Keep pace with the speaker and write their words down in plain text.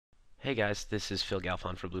Hey guys, this is Phil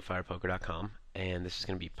Galfond for BlueFirePoker.com, and this is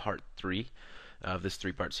going to be part three of this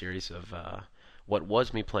three-part series of what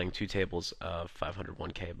was me playing two tables of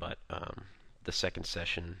 501k, but the second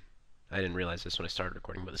session, I didn't realize this when I started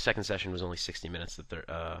recording, but the second session was only 60 minutes.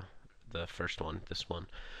 The first one, this one,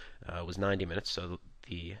 was 90 minutes, so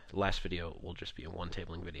the last video will just be a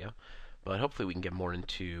one-tabling video. But hopefully we can get more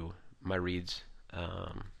into my reads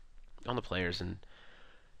on the players and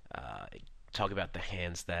uh, talk about the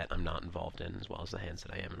hands that I'm not involved in as well as the hands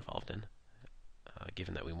that I am involved in,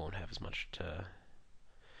 given that we won't have as much to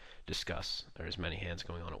discuss or as many hands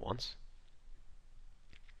going on at once.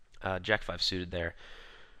 Jack 5 suited there.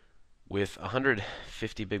 With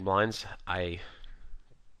 150 big blinds, I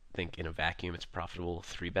think in a vacuum it's profitable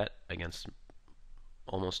 3-bet against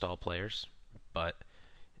almost all players. But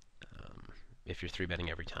if you're 3-betting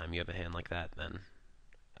every time you have a hand like that, then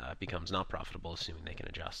it becomes not profitable, assuming they can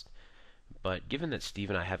adjust. But given that Steve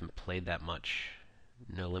and I haven't played that much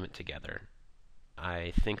No Limit together,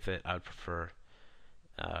 I think that I would prefer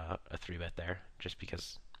a 3-bet there, just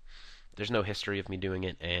because there's no history of me doing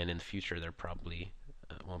it, and in the future there probably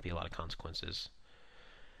won't be a lot of consequences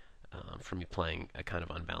for me playing a kind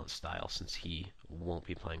of unbalanced style, since he won't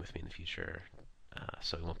be playing with me in the future,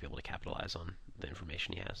 so he won't be able to capitalize on the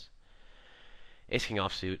information he has. Ace King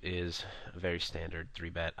offsuit is a very standard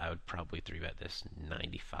 3-bet. I would probably 3-bet this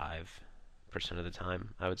 95% of the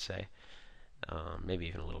time, I would say. Maybe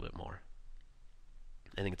even a little bit more.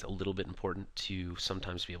 I think it's a little bit important to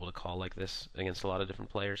sometimes be able to call like this against a lot of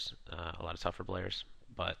different players, a lot of tougher players,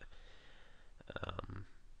 but um,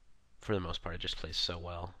 for the most part it just plays so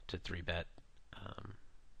well to 3-bet. Um,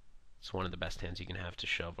 it's one of the best hands you can have to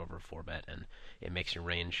shove over a 4-bet, and it makes your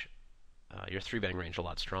range, your 3-betting range, a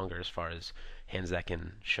lot stronger as far as hands that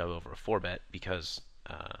can shove over a 4-bet, because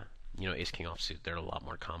Ace King offsuit, there are a lot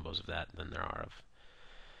more combos of that than there are of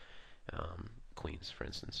queens, for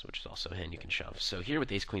instance, which is also a hand you can shove. So here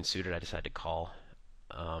with Ace Queen suited, I decided to call.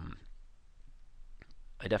 Um,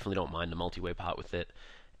 I definitely don't mind the multi-way pot with it,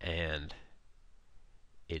 and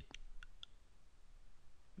it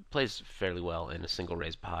plays fairly well in a single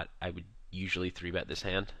raise pot. I would usually 3-bet this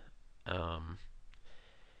hand. Um,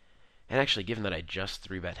 and actually, given that I just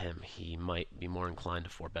 3-bet him, he might be more inclined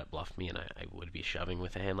to 4-bet bluff me, and I would be shoving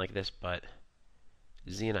with a hand like this, but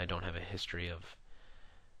Z and I don't have a history of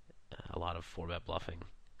a lot of 4-bet bluffing,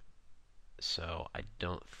 so I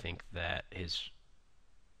don't think that his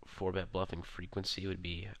 4-bet bluffing frequency would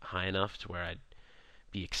be high enough to where I'd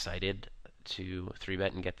be excited to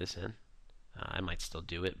 3-bet and get this in. I might still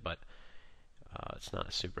do it, but it's not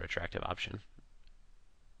a super attractive option.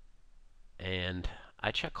 And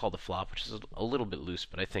I check call the flop, which is a little bit loose,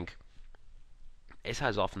 but I think ace high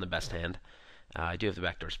is often the best hand. I do have the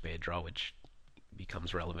backdoor spade draw, which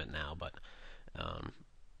becomes relevant now, but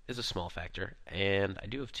is a small factor. And I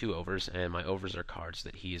do have two overs, and my overs are cards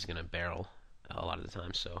that he is going to barrel a lot of the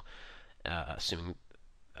time. So, assuming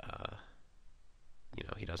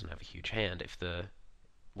he doesn't have a huge hand,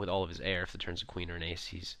 with all of his air, if the turn's a queen or an ace,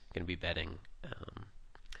 he's going to be betting.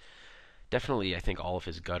 Definitely, I think all of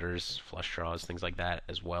his gutters, flush draws, things like that,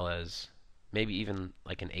 as well as maybe even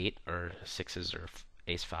like an 8 or 6s or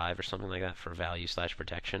ace 5 or something like that for value /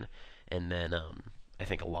 protection. And then I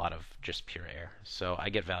think a lot of just pure air. So I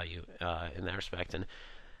get value in that respect. And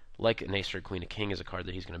like an ace or a queen, a king is a card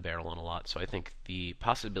that he's going to barrel on a lot. So I think the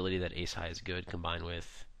possibility that ace high is good, combined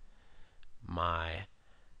with my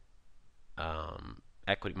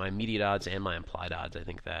equity, my immediate odds and my implied odds, I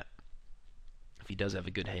think that if he does have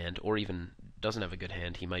a good hand, or even doesn't have a good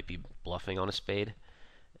hand, he might be bluffing on a spade.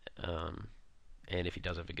 And if he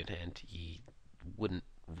does have a good hand, he wouldn't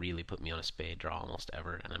really put me on a spade draw almost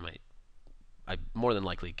ever, and I more than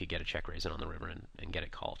likely could get a check raise in on the river and get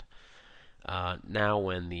it called. Now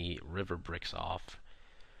when the river bricks off,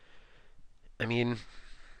 I mean,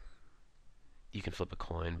 you can flip a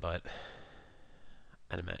coin, but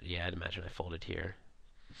I'd imagine I folded here.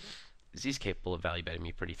 Z's capable of value betting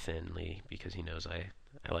me pretty thinly because he knows I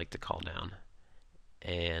like to call down,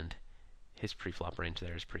 and his pre-flop range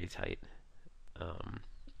there is pretty tight.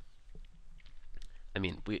 I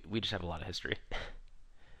mean, we just have a lot of history.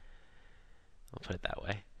 I'll put it that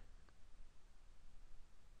way.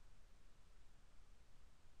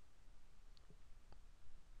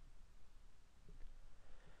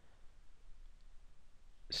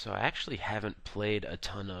 So I actually haven't played a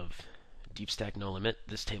ton of deep stack no limit.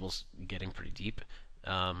 This table's getting pretty deep.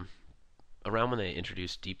 Around when they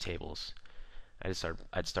introduced deep tables, I'd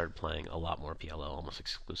started playing a lot more PLO, almost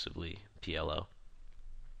exclusively PLO.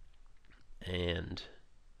 And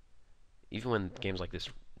even when games like this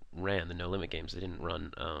ran, the no limit games, they didn't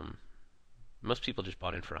run Most people just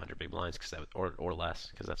bought in for 100 big blinds because that or less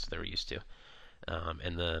because that's what they were used to.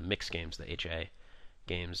 And the mixed games, the HA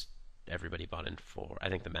games, everybody bought in for. I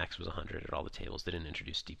think the max was 100 at all the tables. They didn't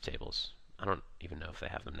introduce deep tables. I don't even know if they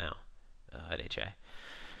have them now at HA.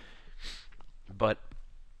 But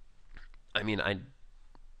I mean, I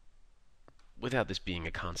without this being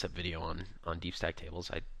a concept video on deep stack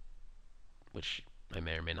tables, which I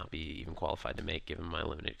may or may not be even qualified to make given my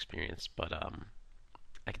limited experience, but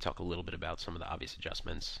I can talk a little bit about some of the obvious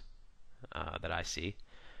adjustments that I see.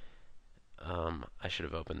 I should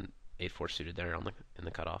have opened 8-4 suited there in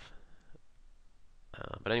the cutoff.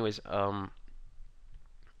 But anyways,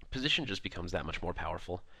 position just becomes that much more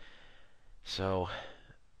powerful. So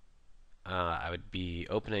I would be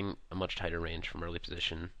opening a much tighter range from early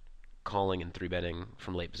position, calling and 3-betting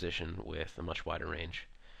from late position with a much wider range.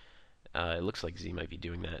 It looks like Z might be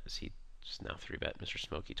doing that as he just now 3-bet Mr.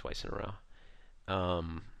 Smokey twice in a row. Or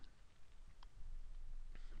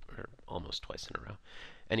almost twice in a row.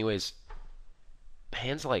 Anyways,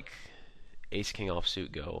 hands like Ace King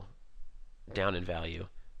offsuit go down in value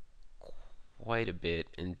quite a bit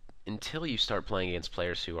until you start playing against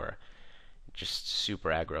players who are just super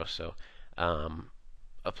aggro. So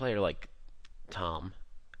a player like Tom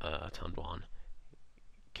Dwan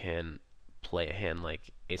can play a hand like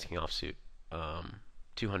Ace King offsuit,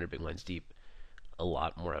 200 big blinds deep, a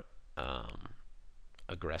lot more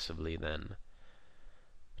aggressively than,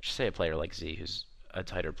 just say, a player like Z, who's a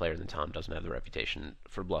tighter player than Tom, doesn't have the reputation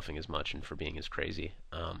for bluffing as much and for being as crazy.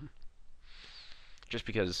 Just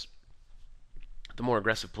because the more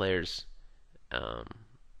aggressive players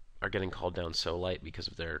are getting called down so light because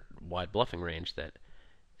of their wide bluffing range that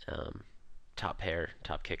top pair,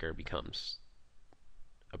 top kicker becomes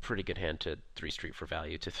a pretty good hand to 3-street for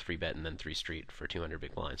value, to 3-bet and then 3-street for 200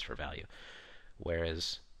 big blinds for value.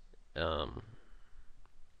 Whereas a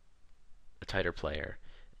tighter player,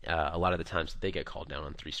 a lot of the times they get called down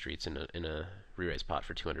on 3 streets in a re-raise pot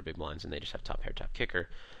for 200 big blinds and they just have top pair, top kicker,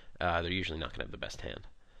 they're usually not going to have the best hand.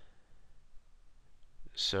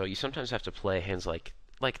 So you sometimes have to play hands like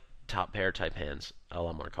top pair type hands a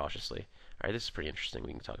lot more cautiously. All right, this is pretty interesting.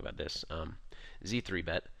 We can talk about this. Z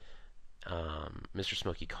 3-bet. Mr.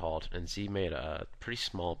 Smokey called, and Z made a pretty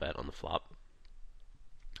small bet on the flop,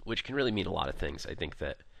 which can really mean a lot of things. I think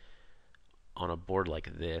that on a board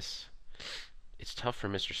like this, it's tough for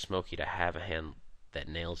Mr. Smokey to have a hand that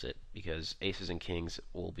nails it because aces and kings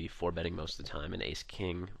will be 4-betting most of the time, and ace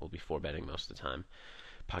king will be 4-betting most of the time.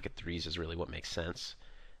 Pocket threes is really what makes sense,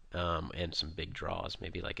 and some big draws,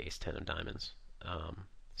 maybe like ace 10 of diamonds.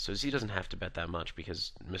 So Z doesn't have to bet that much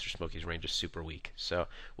because Mr. Smokey's range is super weak. So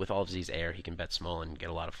with all of Z's air, he can bet small and get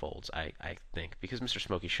a lot of folds, I think, because Mr.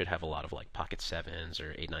 Smokey should have a lot of like pocket sevens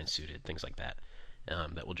or 8-9 suited, things like that,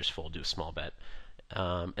 that will just fold to a small bet.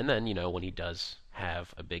 And then, when he does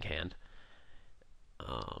have a big hand,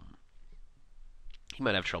 he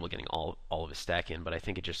might have trouble getting all of his stack in, but I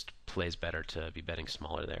think it just plays better to be betting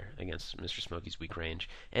smaller there against Mr. Smokey's weak range.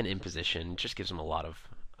 And in position, just gives him a lot of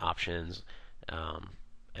options.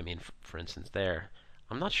 I mean, for instance, there,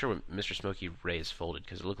 I'm not sure when Mr. Smokey raise folded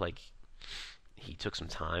because it looked like he took some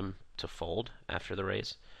time to fold after the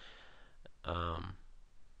raise.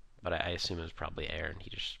 But I assume it was probably air, and he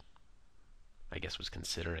just, I guess, was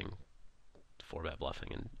considering 4-bet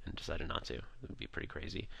bluffing and decided not to. It would be pretty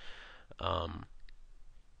crazy. I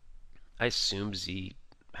assume Z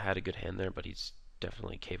had a good hand there, but he's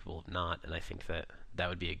definitely capable of not, and I think that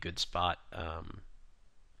would be a good spot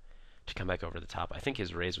to come back over the top. I think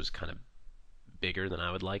his raise was kind of bigger than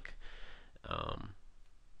I would like,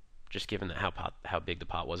 just given that how big the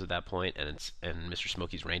pot was at that point, and Mr.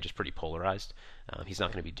 Smokey's range is pretty polarized. He's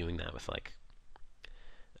not going to be doing that with like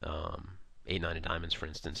 8-9 of diamonds, for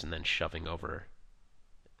instance, and then shoving over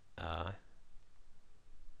a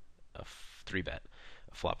 3-bet,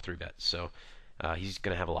 a flop 3-bet. So he's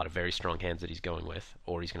going to have a lot of very strong hands that he's going with,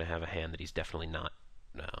 or he's going to have a hand that he's definitely not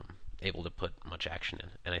able to put much action in.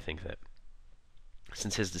 And I think that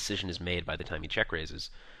since his decision is made by the time he check raises,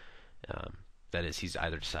 that is, he's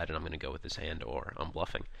either decided I'm going to go with this hand or I'm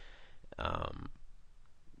bluffing.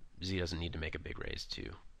 Z doesn't need to make a big raise to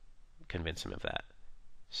convince him of that.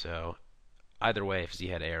 So either way, if Z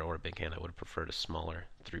had air or a big hand, I would have preferred a smaller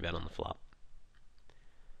 3-bet on the flop.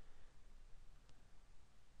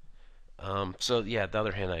 So yeah, the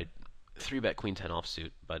other hand, I 3-bet queen 10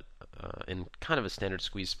 offsuit, but in kind of a standard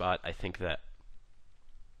squeeze spot, I think that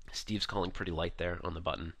Steve's calling pretty light there on the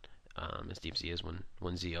button, as deep Z is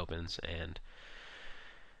when Z opens, and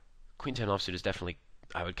queen 10 offsuit is definitely,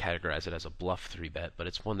 I would categorize it as a bluff 3-bet, but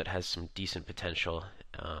it's one that has some decent potential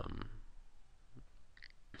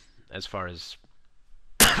as far as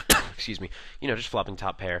excuse me, just flopping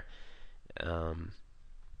top pair. Um,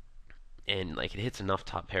 and like it hits enough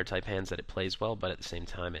top pair type hands that it plays well, but at the same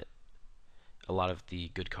time, a lot of the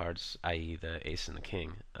good cards, i.e. the ace and the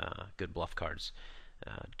king, good bluff cards,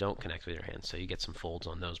 don't connect with your hand. So you get some folds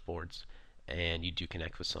on those boards, and you do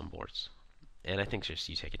connect with some boards. And I think just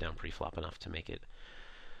you take it down pre-flop enough to make it,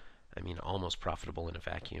 almost profitable in a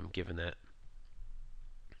vacuum, given that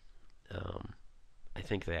um, I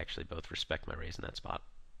think they actually both respect my raise in that spot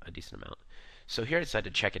a decent amount. So here I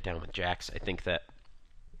decided to check it down with jacks. I think that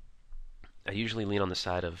I usually lean on the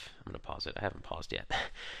side of, I'm going to pause it. I haven't paused yet.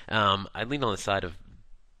 I lean on the side of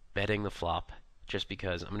betting the flop just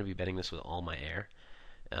because I'm going to be betting this with all my air.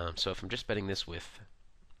 So if I'm just betting this with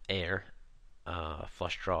air,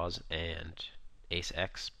 flush draws, and ace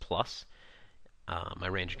X plus, my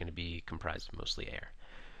range is going to be comprised of mostly air.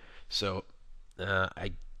 So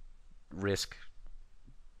I risk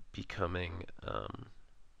becoming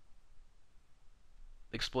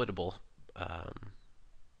exploitable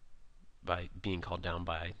by being called down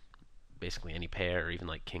by basically any pair or even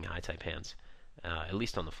like king high type hands, at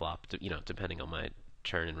least on the flop, depending on my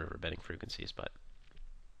turn and river betting frequencies. But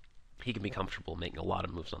he can be comfortable making a lot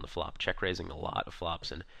of moves on the flop, check raising a lot of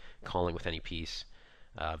flops and calling with any piece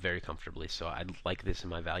very comfortably. So I'd like this in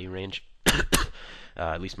my value range,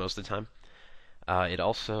 at least most of the time. It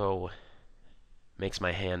also makes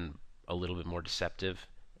my hand a little bit more deceptive.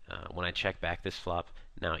 When I check back this flop,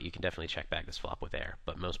 now you can definitely check back this flop with air,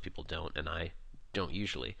 but most people don't, and I don't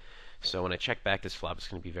usually. So when I check back this flop, it's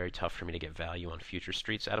going to be very tough for me to get value on future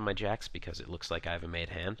streets out of my jacks because it looks like I have a made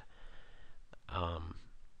hand.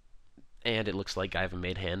 And it looks like I have a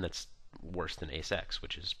made hand that's worse than ace X,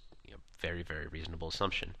 which is very, very reasonable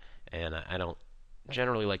assumption. And I don't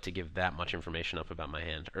generally like to give that much information up about my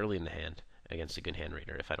hand early in the hand against a good hand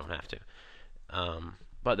reader if I don't have to.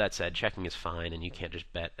 But that said, checking is fine, and you can't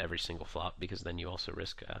just bet every single flop because then you also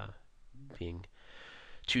risk being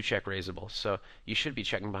too check raisable. So you should be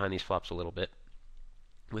checking behind these flops a little bit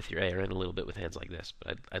with your air and a little bit with hands like this.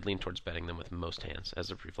 But I'd lean towards betting them with most hands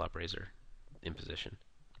as a pre-flop raiser in position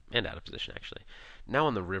and out of position, actually. Now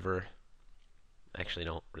on the river, I actually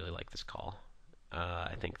don't really like this call.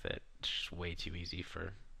 I think that it's just way too easy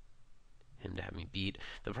for him to have me beat.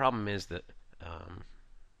 The problem is that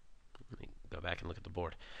let me go back and look at the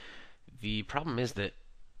board. The problem is that,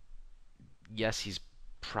 yes, he's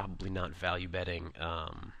probably not value betting.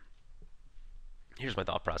 Here's my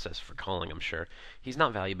thought process for calling, I'm sure. He's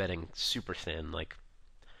not value betting super thin, like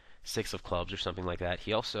 6 of clubs or something like that.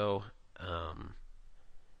 He also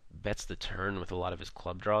bets the turn with a lot of his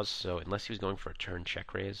club draws, so unless he was going for a turn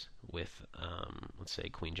check raise with, let's say,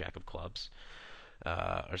 queen jack of clubs,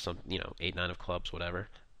 or some, 8 9 of clubs, whatever,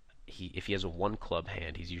 if he has a 1 club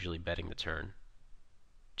hand, he's usually betting the turn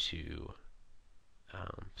to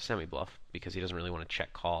semi-bluff because he doesn't really want to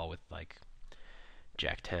check call with like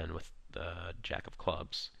jack 10 with the jack of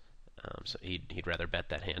clubs. So he'd rather bet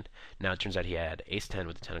that hand. Now it turns out he had ace 10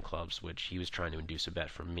 with the 10 of clubs, which he was trying to induce a bet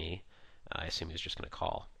from me. I assume he was just going to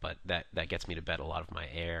call, but that gets me to bet a lot of my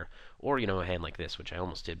air, or a hand like this, which I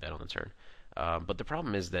almost did bet on the turn. But the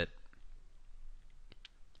problem is that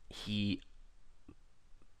he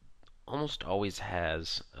almost always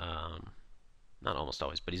has, not almost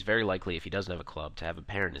always, but he's very likely, if he doesn't have a club, to have a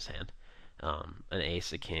pair in his hand, an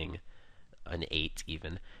ace, a king, an 8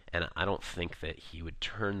 even, and I don't think that he would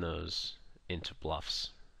turn those into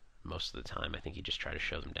bluffs most of the time. I think he'd just try to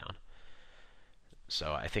show them down.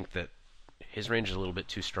 So I think that his range is a little bit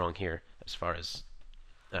too strong here as far as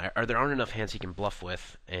there aren't enough hands he can bluff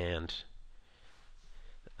with, and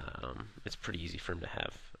it's pretty easy for him to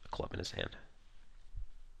have a club in his hand.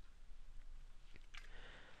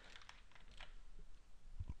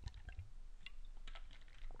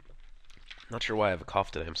 Not sure why I have a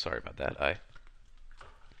cough today. I'm sorry about that. I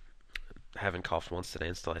haven't coughed once today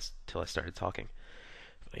until I started talking.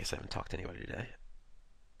 I guess I haven't talked to anybody today.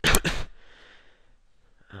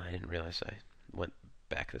 I didn't realize I went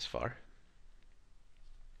back this far.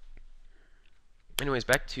 Anyways,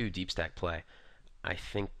 back to deep stack play. I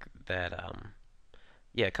think that,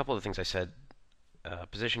 a couple of the things I said.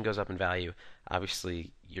 Position goes up in value.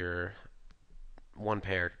 Obviously, your one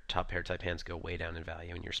pair, top pair type hands go way down in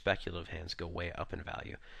value, and your speculative hands go way up in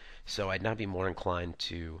value. So I'd now be more inclined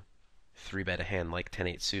to 3-bet a hand like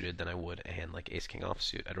 10-8 suited than I would a hand like ace-king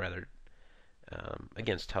offsuit. I'd rather,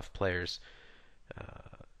 against tough players,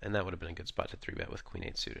 and that would have been a good spot to 3-bet with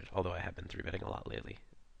queen-8 suited, although I have been 3-betting a lot lately.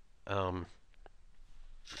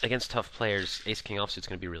 Against tough players, ace-king offsuit is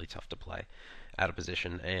going to be really tough to play out of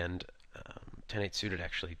position, and 10-8 suited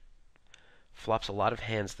actually flops a lot of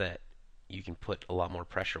hands that you can put a lot more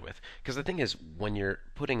pressure with. Because the thing is, when you're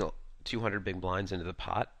putting 200 big blinds into the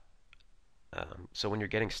pot. So when you're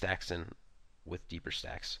getting stacks in with deeper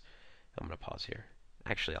stacks, I'm going to pause here.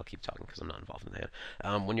 Actually, I'll keep talking because I'm not involved in the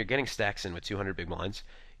hand. When you're getting stacks in with 200 big blinds,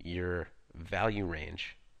 your value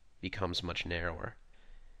range becomes much narrower.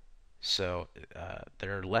 So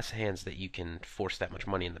there are less hands that you can force that much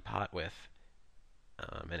money in the pot with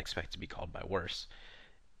and expect to be called by worse.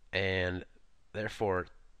 And therefore,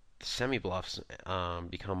 semi bluffs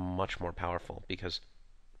become much more powerful because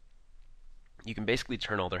you can basically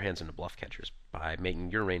turn all their hands into bluff catchers by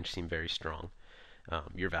making your range seem very strong,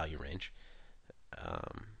 your value range.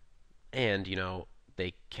 Um, and,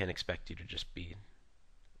 they can't expect you to just be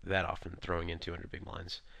that often throwing in 200 big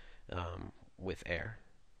blinds with air.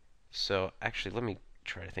 So, actually, let me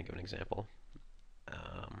try to think of an example.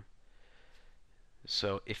 Um,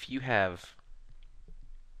 so, if you have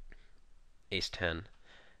ace 10,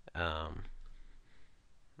 um,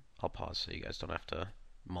 I'll pause so you guys don't have to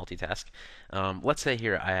multitask. Let's say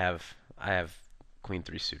here I have queen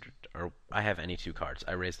three suited, or I have any two cards.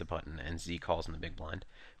 I raise the button and Z calls in the big blind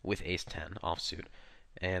with ace 10 offsuit,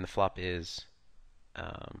 and the flop is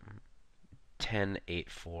 10 8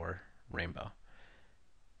 4 rainbow.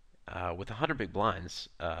 With 100 big blinds,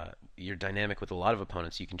 you're dynamic with a lot of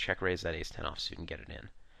opponents. You can check raise that ace 10 offsuit and get it in.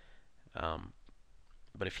 Um,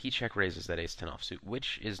 but if he check raises that ace 10 offsuit,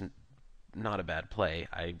 which is not a bad play,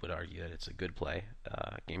 I would argue that it's a good play,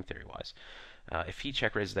 game theory wise. If he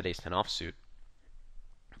check raises that ace 10 offsuit,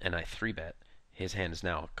 and I 3-bet, his hand is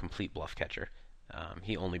now a complete bluff catcher.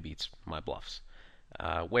 He only beats my bluffs.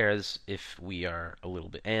 Whereas if we are a little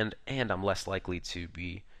bit, and I'm less likely to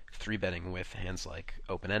be 3-betting with hands like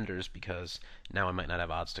open enders because now I might not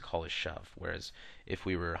have odds to call his shove. Whereas if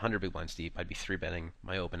we were 100 big blinds deep, I'd be 3-betting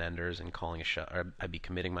my open enders and calling a shove, or I'd be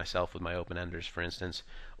committing myself with my open enders, for instance,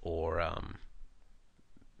 or a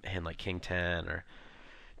hand like King 10 or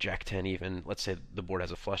Jack 10 even. Let's say the board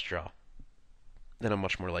has a flush draw, then I'm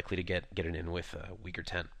much more likely to get it in with a weaker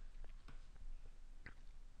 10.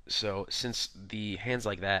 So since the hands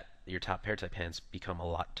like that, your top pair type hands, become a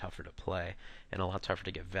lot tougher to play and a lot tougher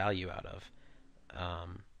to get value out of,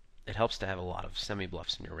 it helps to have a lot of semi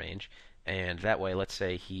bluffs in your range. And that way, let's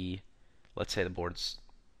say the board's,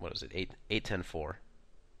 what is it, 8 10 4.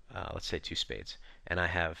 Let's say two spades, and I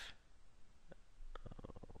have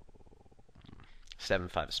 7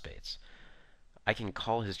 5 of spades. I can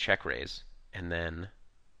call his check raise and then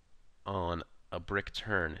on a brick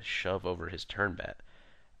turn shove over his turn bet,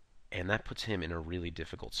 and that puts him in a really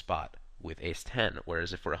difficult spot with ace 10.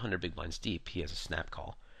 Whereas if we're 100 big blinds deep, he has a snap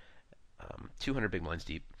call. 200 big blinds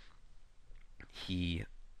deep, he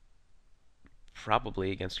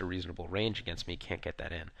probably against a reasonable range against me can't get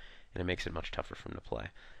that in, and it makes it much tougher for him to play.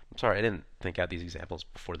 I'm sorry, I didn't think out these examples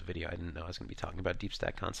before the video. I didn't know I was going to be talking about deep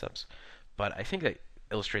stack concepts, but I think that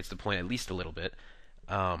illustrates the point at least a little bit.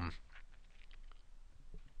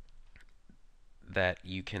 That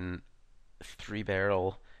you can three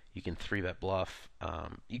barrel, you can 3-bet bluff,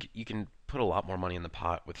 you can put a lot more money in the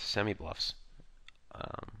pot with semi bluffs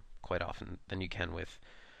quite often than you can with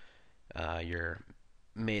your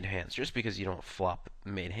made hands, just because you don't flop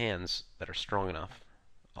made hands that are strong enough,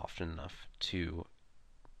 often enough, to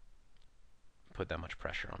put that much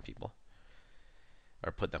pressure on people,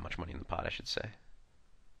 or put that much money in the pot, I should say.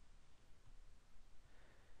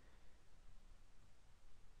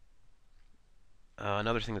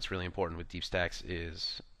 Another thing that's really important with deep stacks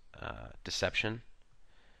is deception.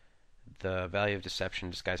 The value of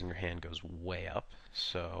deception, disguising your hand, goes way up.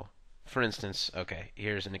 So, for instance, okay,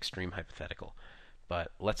 here's an extreme hypothetical,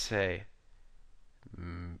 but let's say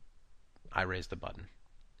I raise the button,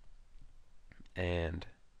 and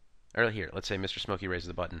or here, let's say Mr. Smokey raises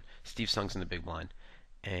the button, Steve Sung's in the big blind,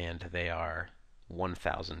 and they are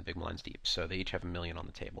 1,000 big blinds deep, so they each have a million on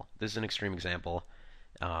the table. This is an extreme example.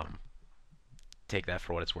 Take that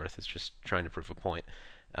for what it's worth. It's just trying to prove a point.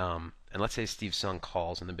 And let's say Steve Sung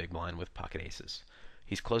calls in the big blind with pocket aces.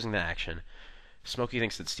 He's closing the action. Smokey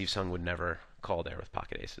thinks that Steve Sung would never call there with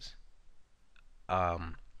pocket aces.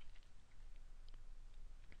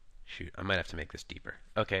 Shoot, I might have to make this deeper.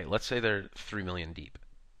 Okay, let's say they're 3 million deep.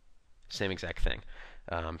 Same exact thing.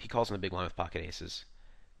 He calls in the big blind with pocket aces,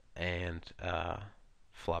 and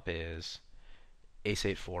flop is ace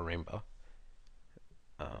 8 4 rainbow.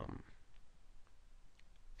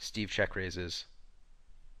 Steve check raises,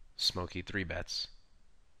 Smokey 3-bets,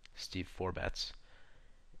 Steve 4-bets.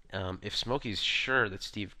 If Smokey's sure that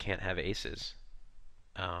Steve can't have aces,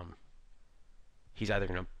 he's either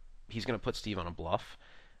gonna put Steve on a bluff,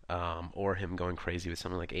 or him going crazy with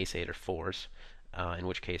something like ace 8 or 4s. In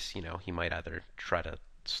which case, he might either try to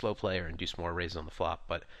slow play or induce more raises on the flop,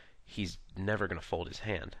 but he's never gonna fold his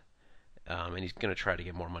hand. and he's going to try to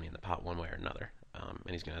get more money in the pot one way or another, and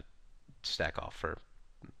he's going to stack off for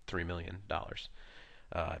 $3 million,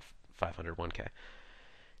 501k.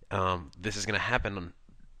 This is going to happen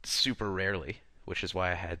super rarely, which is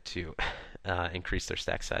why I had to increase their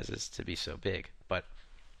stack sizes to be so big. But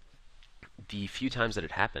the few times that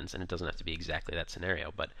it happens, and it doesn't have to be exactly that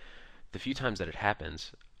scenario, but the few times that it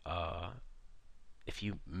happens, if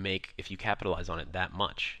you capitalize on it that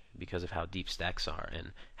much because of how deep stacks are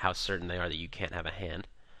and how certain they are that you can't have a hand,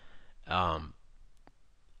 um,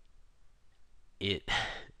 it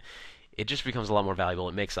it just becomes a lot more valuable.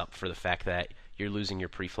 It makes up for the fact that you're losing your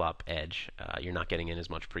pre-flop edge. You're not getting in as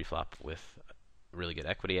much pre-flop with really good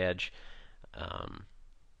equity edge. Um,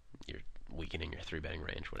 you're weakening your three betting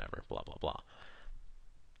range, whatever, blah blah blah.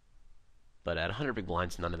 But at 100 big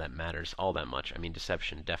blinds, none of that matters all that much. I mean,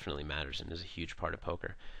 deception definitely matters and is a huge part of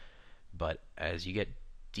poker. But as you get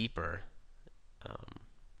deeper, um,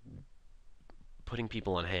 putting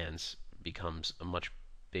people on hands becomes a much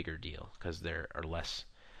bigger deal because there are less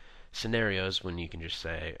scenarios when you can just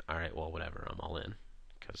say, all right, well, whatever, I'm all in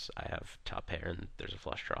because I have top pair and there's a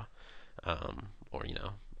flush draw. Or,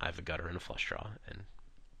 I have a gutter and a flush draw and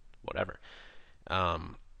whatever.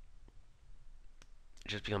 Um, it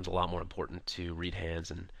just becomes a lot more important to read hands,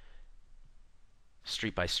 and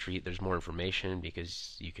street by street there's more information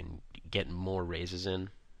because you can get more raises in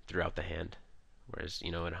throughout the hand. Whereas,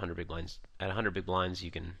 at 100 big blinds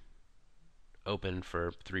you can open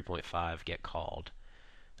for 3.5, get called.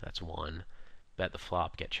 That's one. Bet the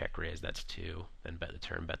flop, get check raised. That's two. Then bet the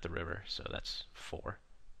turn, bet the river. So that's four.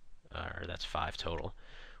 Or that's five total.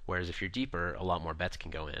 Whereas if you're deeper, a lot more bets can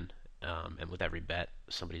go in. And with every bet,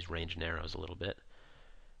 somebody's range narrows a little bit.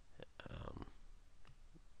 Um,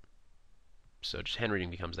 so just hand reading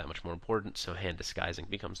becomes that much more important. So hand disguising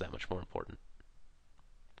becomes that much more important.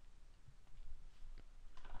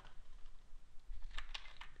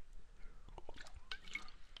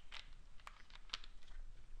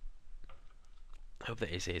 I hope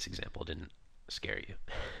the ace-ace example didn't scare you.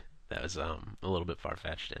 That was a little bit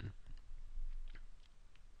far-fetched and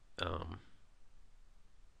um,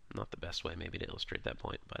 not the best way maybe to illustrate that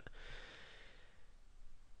point, but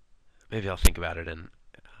maybe I'll think about it and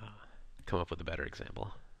come up with a better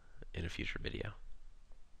example in a future video.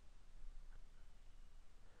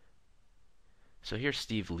 So here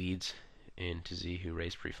Steve leads into Z, who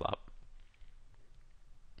raised pre-flop.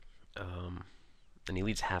 And he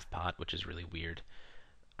leads half pot, which is really weird.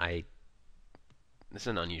 This is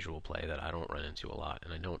an unusual play that I don't run into a lot,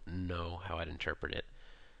 and I don't know how I'd interpret it.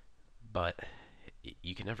 But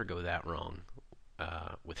you can never go that wrong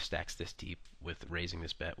with stacks this deep, with raising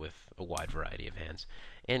this bet with a wide variety of hands,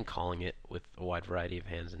 and calling it with a wide variety of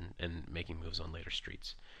hands, and making moves on later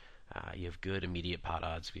streets. You have good immediate pot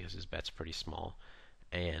odds because his bet's pretty small,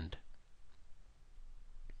 and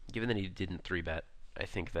given that he didn't 3-bet, I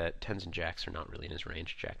think that tens and jacks are not really in his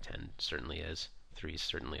range. Jack 10 certainly is. Threes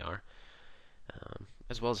certainly are.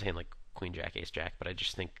 As well as a hand like Queen Jack, Ace Jack, but I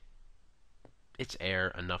just think it's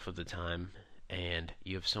air enough of the time, and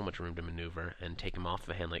you have so much room to maneuver and take him off of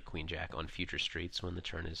a hand like Queen Jack on future streets when the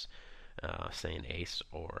turn is, say, an ace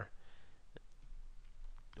or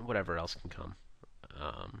whatever else can come.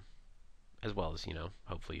 As well as,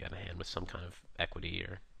 hopefully you have a hand with some kind of equity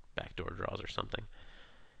or backdoor draws or something.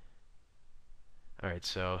 Alright,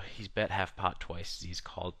 so he's bet half pot twice. Z's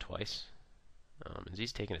called twice. And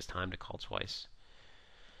Z's taken his time to call twice.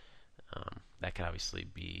 That could obviously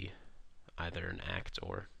be either an act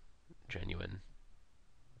or genuine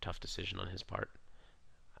tough decision on his part.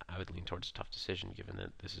 I would lean towards a tough decision given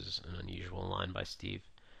that this is an unusual line by Steve.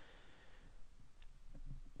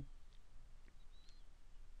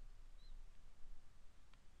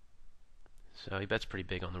 So he bets pretty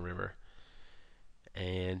big on the river.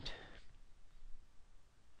 And,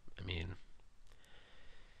 I mean,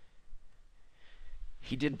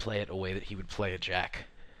 he did play it a way that he would play a jack.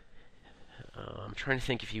 I'm trying to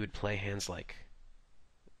think if he would play hands like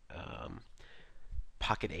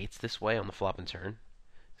pocket eights this way on the flop and turn.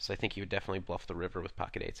 So I think he would definitely bluff the river with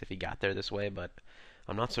pocket eights if he got there this way, but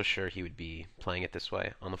I'm not so sure he would be playing it this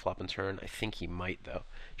way on the flop and turn. I think he might, though.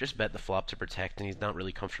 Just bet the flop to protect, and he's not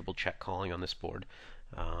really comfortable check calling on this board.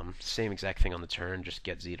 Same exact thing on the turn, just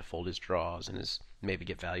get Z to fold his draws and maybe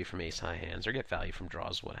get value from ace-high hands or get value from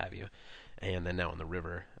draws, what have you. And then now on the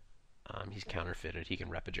river, he's counterfeited. He can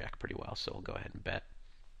rep a jack pretty well, so we'll go ahead and bet.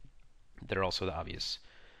 There are also the obvious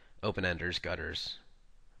open-enders, gutters,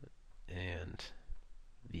 and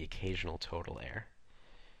the occasional total air.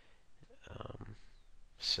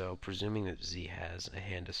 So presuming that Z has a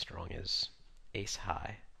hand as strong as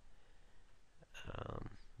ace-high,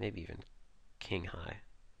 maybe even king-high,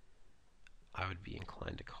 I would be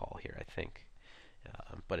inclined to call here, I think.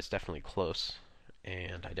 But it's definitely close,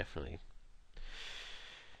 and I definitely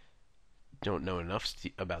don't know enough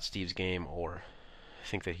about Steve's game or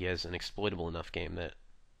think that he has an exploitable enough game that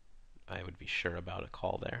I would be sure about a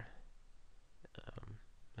call there.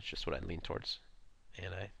 That's just what I lean towards,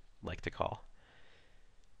 and I like to call.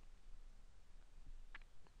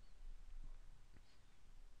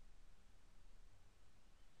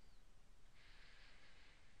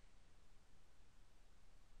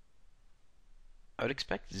 I would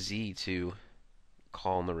expect Z to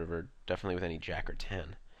call on the river, definitely with any Jack or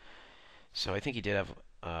 10. So I think he did have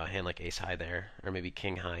a hand like Ace High there, or maybe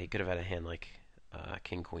King High. He could have had a hand like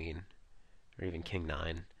King Queen, or even King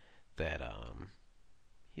Nine that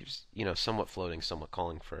he was, somewhat floating, somewhat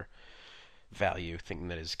calling for value, thinking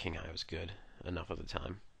that his King High was good enough of the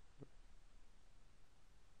time.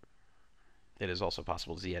 It is also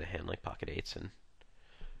possible Z had a hand like Pocket Eights and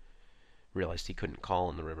realized he couldn't call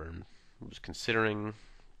on the river and was considering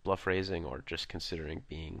bluff raising or just considering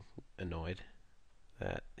being annoyed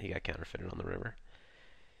that he got counterfeited on the river.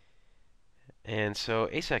 And so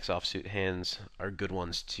ace-x offsuit hands are good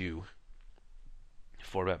ones to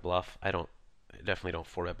 4-bet bluff. I definitely don't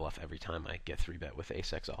 4-bet bluff every time I get 3-bet with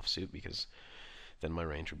ace-x offsuit because then my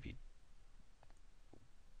range would be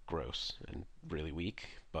gross and really weak.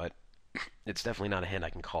 But it's definitely not a hand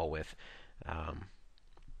I can call with. Um,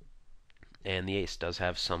 and the ace does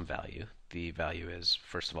have some value. The value is,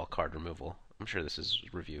 first of all, card removal. I'm sure this is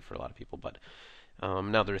review for a lot of people, but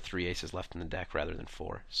now there are 3 aces left in the deck rather than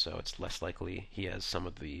 4, so it's less likely he has some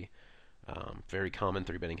of the very common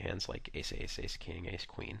 3-betting hands like ace ace, ace king, ace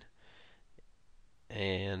queen.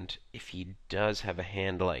 And if he does have a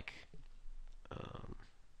hand like, um,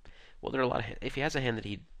 well, there are a lot of if he has a hand that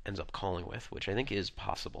he ends up calling with, which I think is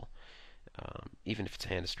possible, even if it's a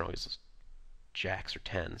hand as strong as jacks or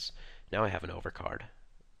tens. Now I have an overcard,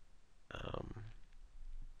 um,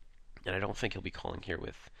 and I don't think he'll be calling here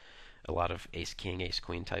with a lot of ace king, ace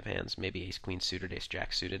queen type hands, maybe ace queen suited, ace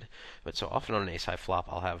jack suited. But so often on an ace high flop,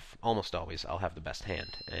 almost always I'll have the best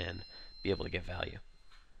hand and be able to get value.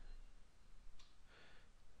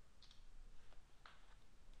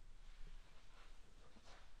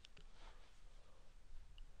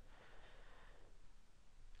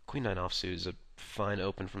 Queen nine offsuit is a fine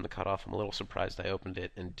open from the cutoff. I'm a little surprised I opened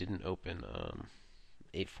it and didn't open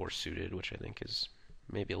 8-4 suited, which I think is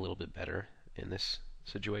maybe a little bit better in this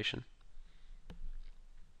situation.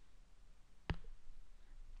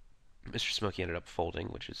 Mr. Smokey ended up folding,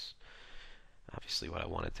 which is obviously what I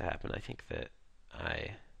wanted to happen. I think that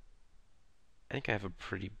I I think I have a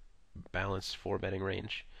pretty balanced 4-betting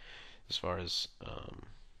range as far as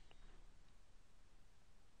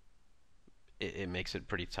it makes it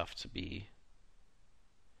pretty tough to be.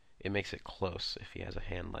 It makes it close if he has a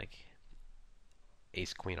hand like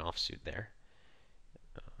ace queen offsuit there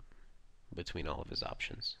between all of his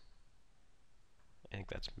options. I think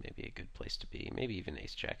that's maybe a good place to be. Maybe even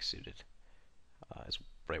ace jack suited is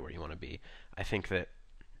right where you want to be. I think that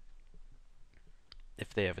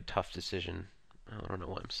if they have a tough decision, I don't know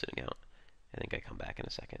why I'm sitting out. I think I come back in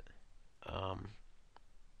a second. Um,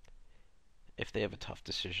 if they have a tough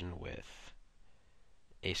decision with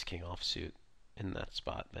ace king offsuit in that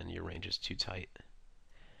spot, then your range is too tight.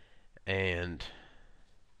 And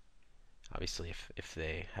obviously, if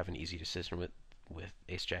they have an easy decision with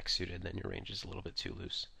ace jack suited, then your range is a little bit too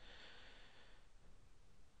loose.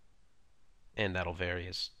 And that'll vary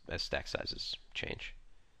as stack sizes change.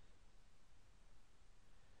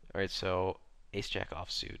 Alright, so ace jack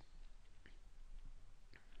offsuit.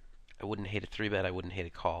 I wouldn't hate a 3-bet, I wouldn't hate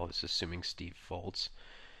a call. This is assuming Steve folds.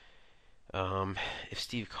 If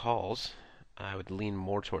Steve calls, I would lean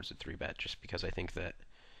more towards a 3-bet just because I think that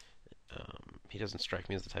he doesn't strike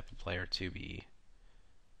me as the type of player to be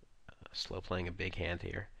slow playing a big hand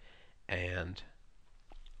here. And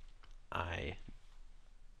I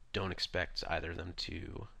don't expect either of them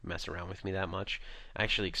to mess around with me that much. I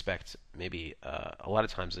actually expect maybe a lot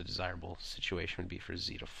of times a desirable situation would be for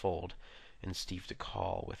Z to fold and Steve to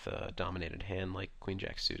call with a dominated hand like Queen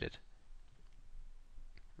Jack suited.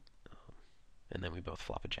 And then we both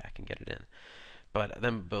flop a jack and get it in. But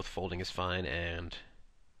them both folding is fine, and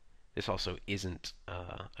this also isn't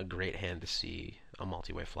a great hand to see a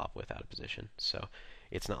multi-way flop with out of position. So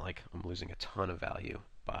it's not like I'm losing a ton of value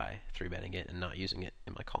by 3-betting it and not using it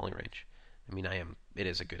in my calling range. I mean, it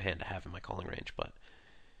is a good hand to have in my calling range, but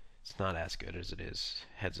it's not as good as it is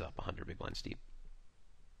heads up 100 big blinds deep.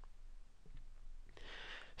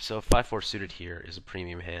 So 5-4 suited here is a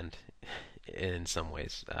premium hand in some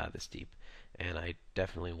ways this deep, and I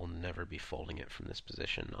definitely will never be folding it from this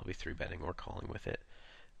position. I'll be 3-betting or calling with it.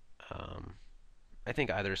 Um, I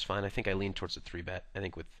think either is fine. I think I lean towards the three bet. I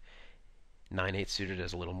think with 9-8 suited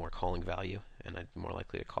has a little more calling value, and I'd be more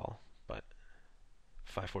likely to call. But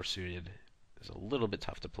 5-4 suited is a little bit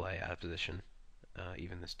tough to play out of position,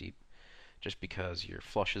 even this deep, just because your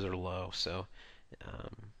flushes are low. So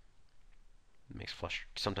um, it makes flush.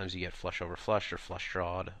 Sometimes you get flush over flush or flush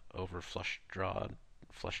drawed over flush drawed,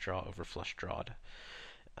 flush draw over flush drawed.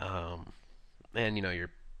 Um, and your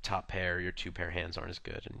top pair, your two pair hands aren't as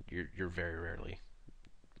good, and you're very rarely,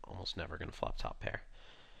 almost never going to flop top pair.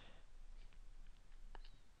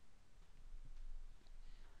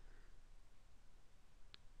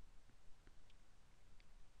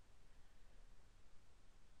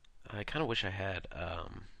 I kind of wish I had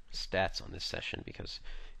stats on this session because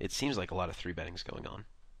it seems like a lot of three betting's going on,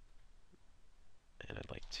 and I'd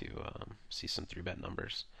like to see some three bet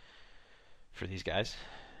numbers for these guys.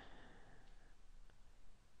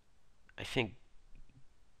 I think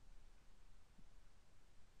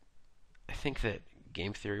I think that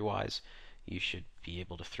game theory wise, you should be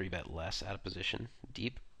able to three bet less out of position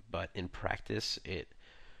deep, but in practice, it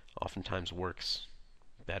oftentimes works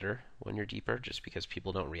better when you're deeper, just because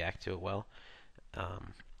people don't react to it well. I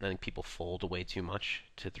think people fold way too much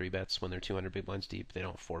to three bets when they're 200 big blinds deep. They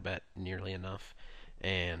don't four bet nearly enough,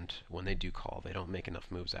 and when they do call, they don't make enough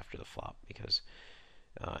moves after the flop because,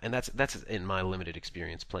 and that's in my limited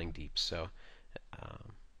experience playing deep. So,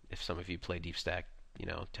 um, if some of you play deep stack,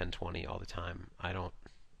 10-20 all the time, I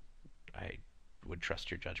would trust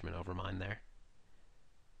your judgment over mine there.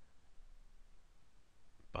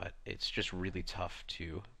 But it's just really tough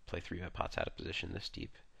to play three bet pots out of position this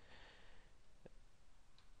deep.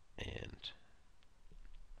 And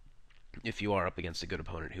if you are up against a good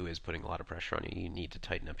opponent who is putting a lot of pressure on you, you need to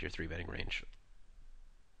tighten up your three betting range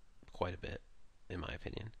quite a bit, in my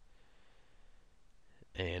opinion.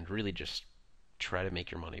 And really just try to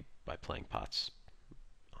make your money by playing pots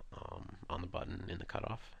on the button in the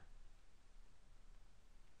cutoff.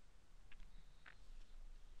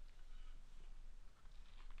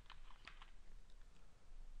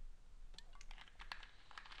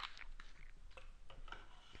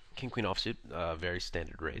 King Queen offsuit, very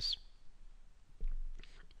standard raise,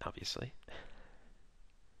 obviously,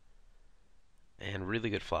 and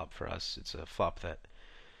really good flop for us. It's a flop that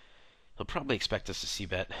he'll probably expect us to see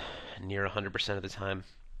bet near 100% of the time,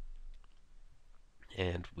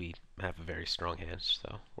 and we have a very strong hand,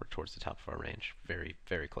 so we're towards the top of our range, very,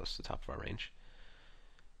 very close to the top of our range.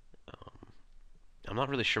 I'm not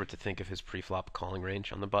really sure what to think of his pre-flop calling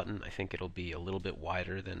range on the button. I think it'll be a little bit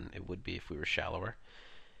wider than it would be if we were shallower.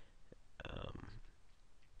 Um,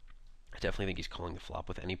 I definitely think he's calling the flop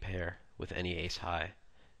with any pair, with any ace high,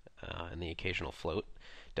 and the occasional float.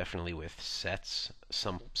 Definitely with sets,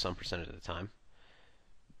 some percentage of the time.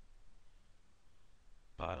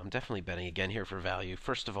 But I'm definitely betting again here for value.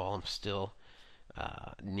 First of all, I'm still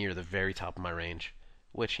near the very top of my range,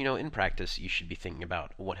 which, in practice, you should be thinking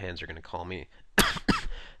about what hands are going to call me,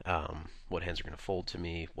 what hands are going to fold to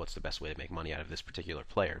me, what's the best way to make money out of this particular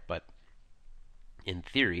player. But in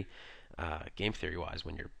theory, game theory wise,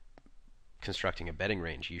 when you're constructing a betting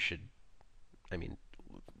range, you should, I mean,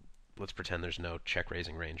 let's pretend there's no check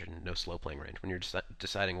raising range and no slow playing range. When you're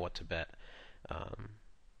deciding what to bet, um,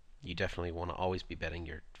 you definitely want to always be betting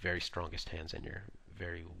your very strongest hands and your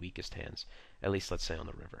very weakest hands, at least let's say on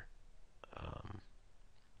the river. Um,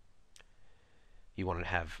 you want to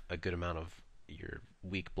have a good amount of your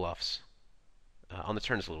weak bluffs. On the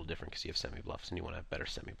turn is a little different because you have semi bluffs and you want to have better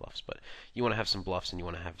semi bluffs, but you want to have some bluffs and you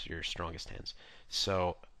want to have your strongest hands.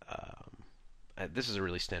 So this is a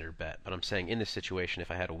really standard bet, but I'm saying in this situation,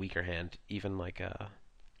 if I had a weaker hand, even like I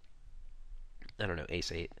don't know,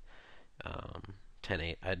 ace eight,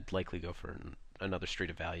 10-8, I'd likely go for another street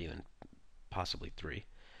of value and possibly three,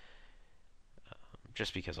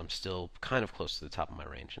 just because I'm still kind of close to the top of my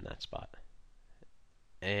range in that spot.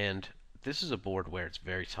 And this is a board where it's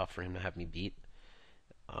very tough for him to have me beat.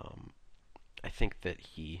 Um, I think that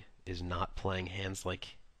he is not playing hands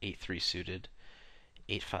like 8-3 suited.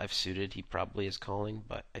 8-5 suited he probably is calling,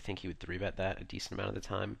 but I think he would 3-bet that a decent amount of the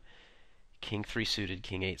time. King 3 suited,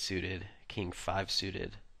 King 8 suited, King 5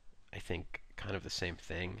 suited, I think kind of the same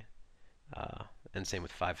thing. And same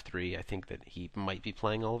with 5-3. I think that he might be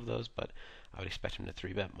playing all of those, but I would expect him to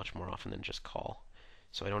 3-bet much more often than just call.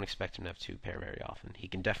 So I don't expect him to have two pair very often. He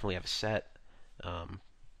can definitely have a set,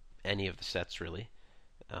 any of the sets really.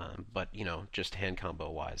 But, just hand combo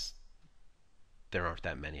wise, there aren't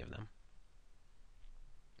that many of them.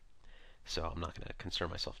 So I'm not going to concern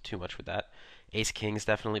myself too much with that. Ace King is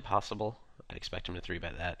definitely possible. I'd expect him to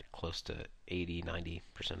 3-bet that close to 80-90%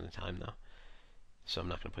 of the time, though. So I'm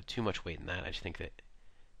not going to put too much weight in that. I just think that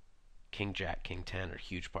King Jack, King 10 are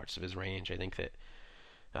huge parts of his range. I think that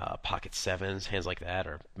pocket sevens, hands like that,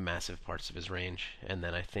 are massive parts of his range. And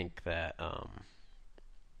then I think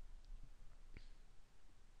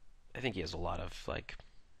he has a lot of like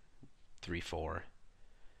 3-4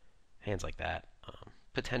 hands like that.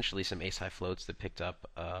 Potentially some ace high floats that picked up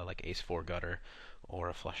like ace 4 gutter or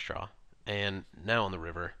a flush draw. And now on the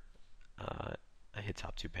river, I hit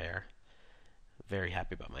top 2 pair. Very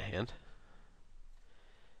happy about my hand.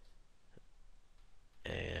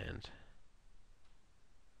 And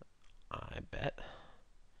I bet.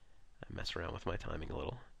 I mess around with my timing a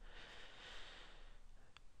little.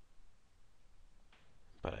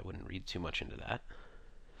 But I wouldn't read too much into that.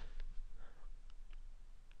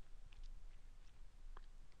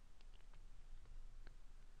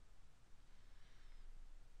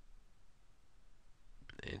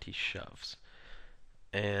 And he shoves.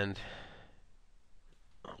 And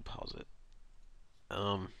I'll pause it.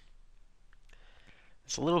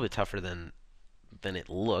 It's a little bit tougher than it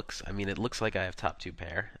looks. I mean, it looks like I have top 2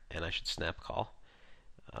 pair, and I should snap call.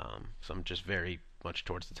 So I'm just very much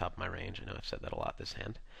towards the top of my range. I know I've said that a lot this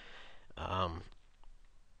hand. Um,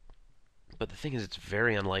 but the thing is, it's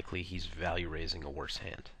very unlikely he's value raising a worse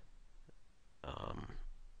hand. Um,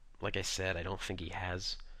 like I said, I don't think he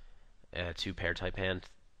has a 2 pair type hand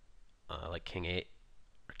like King 8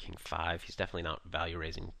 or King 5. He's definitely not value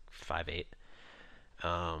raising 5-8.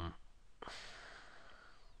 Um,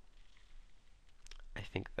 I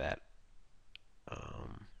think that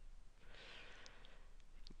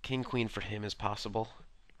King Queen for him is possible.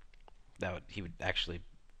 He would actually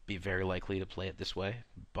be very likely to play it this way,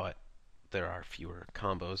 but there are fewer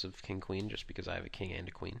combos of King Queen just because I have a King and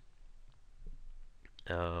a Queen.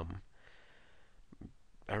 Um,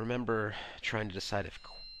 I remember trying to decide if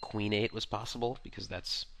Queen 8 was possible because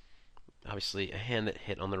that's obviously a hand that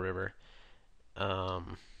hit on the river.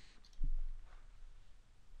 Um,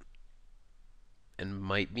 and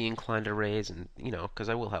might be inclined to raise, and because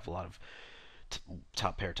I will have a lot of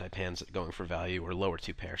top pair type hands going for value or lower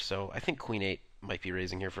 2 pair. So I think Queen 8 might be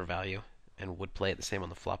raising here for value and would play it the same on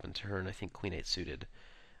the flop and turn. I think Queen 8 suited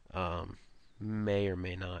may or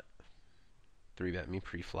may not 3-bet me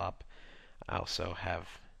pre-flop. I also have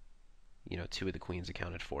 2 of the queens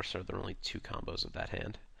accounted for, so there are only 2 combos of that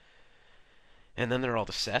hand. And then there are all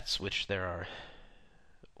the sets, which there are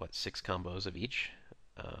 6 combos of each,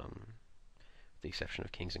 with the exception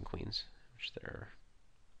of kings and queens, which there are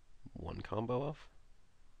 1 combo of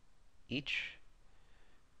each.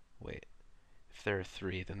 Wait, if there are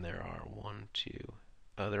 3, then there are 1, 2.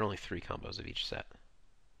 There are only 3 combos of each set,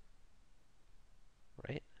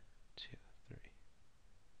 right? 2, 3.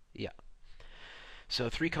 Yeah. So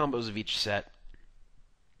 3 combos of each set.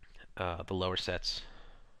 The lower sets,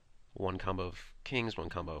 1 combo of kings, 1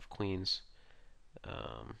 combo of queens, 2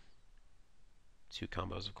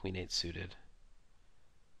 combos of Queen 8 suited.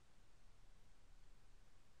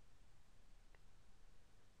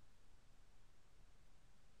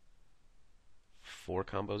 Four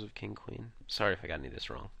combos of King Queen. Sorry if I got any of this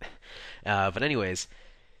wrong. But anyways,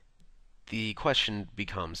 the question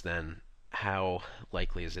becomes then, how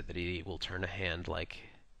likely is it that he will turn a hand like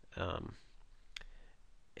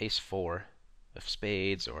Ace 4 of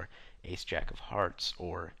spades or Ace Jack of hearts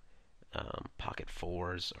or pocket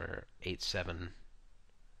fours or 8-7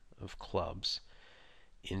 of clubs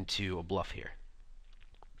into a bluff here?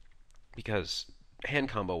 Because hand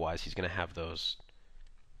combo wise, he's going to have those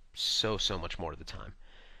so much more of the time.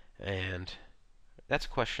 And that's a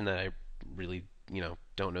question that I really,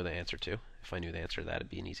 don't know the answer to. If I knew the answer to that, it'd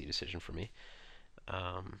be an easy decision for me.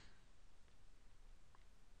 I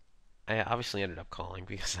obviously ended up calling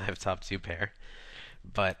because I have top 2 pair,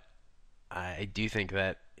 but I do think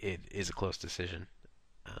that it is a close decision.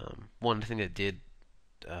 One thing that did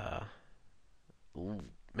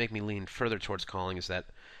make me lean further towards calling is that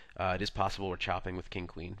it is possible we're chopping with King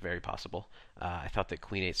Queen, very possible. I thought that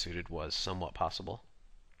Queen 8 suited was somewhat possible.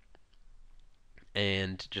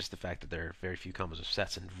 And just the fact that there are very few combos of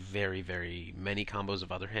sets and very many combos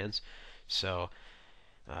of other hands. So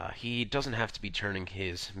he doesn't have to be turning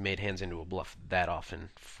his made hands into a bluff that often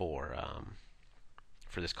for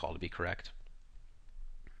this call to be correct.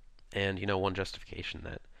 And one justification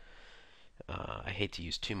that I hate to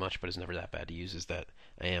use too much, but it's never that bad to use, is that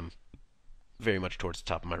I am very much towards the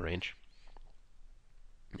top of my range.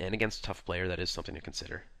 And against a tough player, that is something to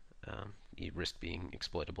consider. You risk being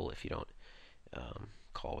exploitable if you don't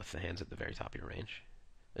call with the hands at the very top of your range,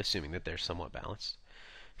 assuming that they're somewhat balanced.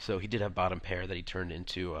 So he did have bottom pair that he turned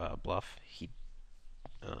into a bluff.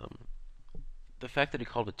 The fact that he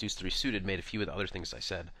called with deuce 3 suited made a few of the other things I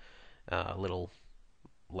said a little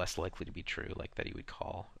less likely to be true, like that he would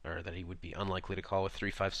call, or that he would be unlikely to call with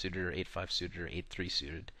 3-5 suited or 8-5 suited or 8-3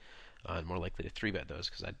 suited. And more likely to 3-bet those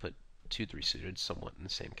because I'd put 2-3 suited somewhat in the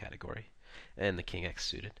same category, and the King X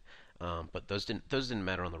suited. But those didn't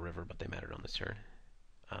matter on the river, but they mattered on the turn.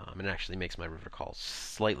 And it actually makes my river call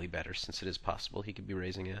slightly better since it is possible he could be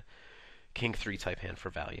raising a King 3 type hand for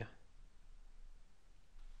value.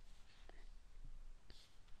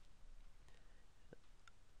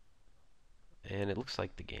 And it looks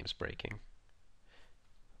like the game's breaking.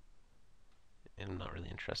 And I'm not really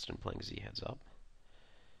interested in playing Z heads up.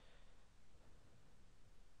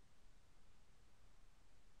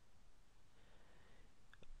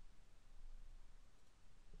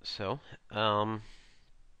 So,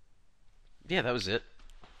 yeah, that was it.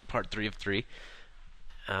 Part 3 of 3.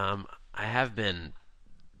 I have been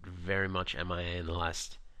very much MIA in the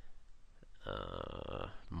last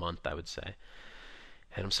month, I would say.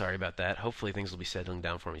 And I'm sorry about that. Hopefully things will be settling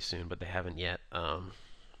down for me soon, but they haven't yet.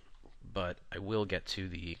 But I will get to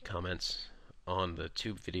the comments on the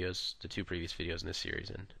two previous videos in this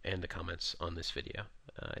series, and the comments on this video.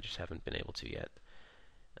 I just haven't been able to yet.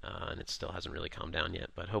 And it still hasn't really calmed down yet,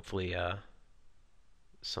 but hopefully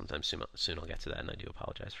sometime soon I'll get to that, and I do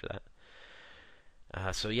apologize for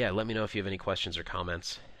that. So yeah, let me know if you have any questions or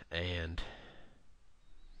comments, and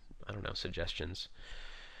I don't know, suggestions.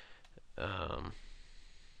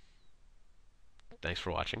 Thanks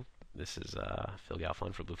for watching. This is Phil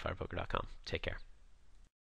Galfond for BlueFirePoker.com. Take care.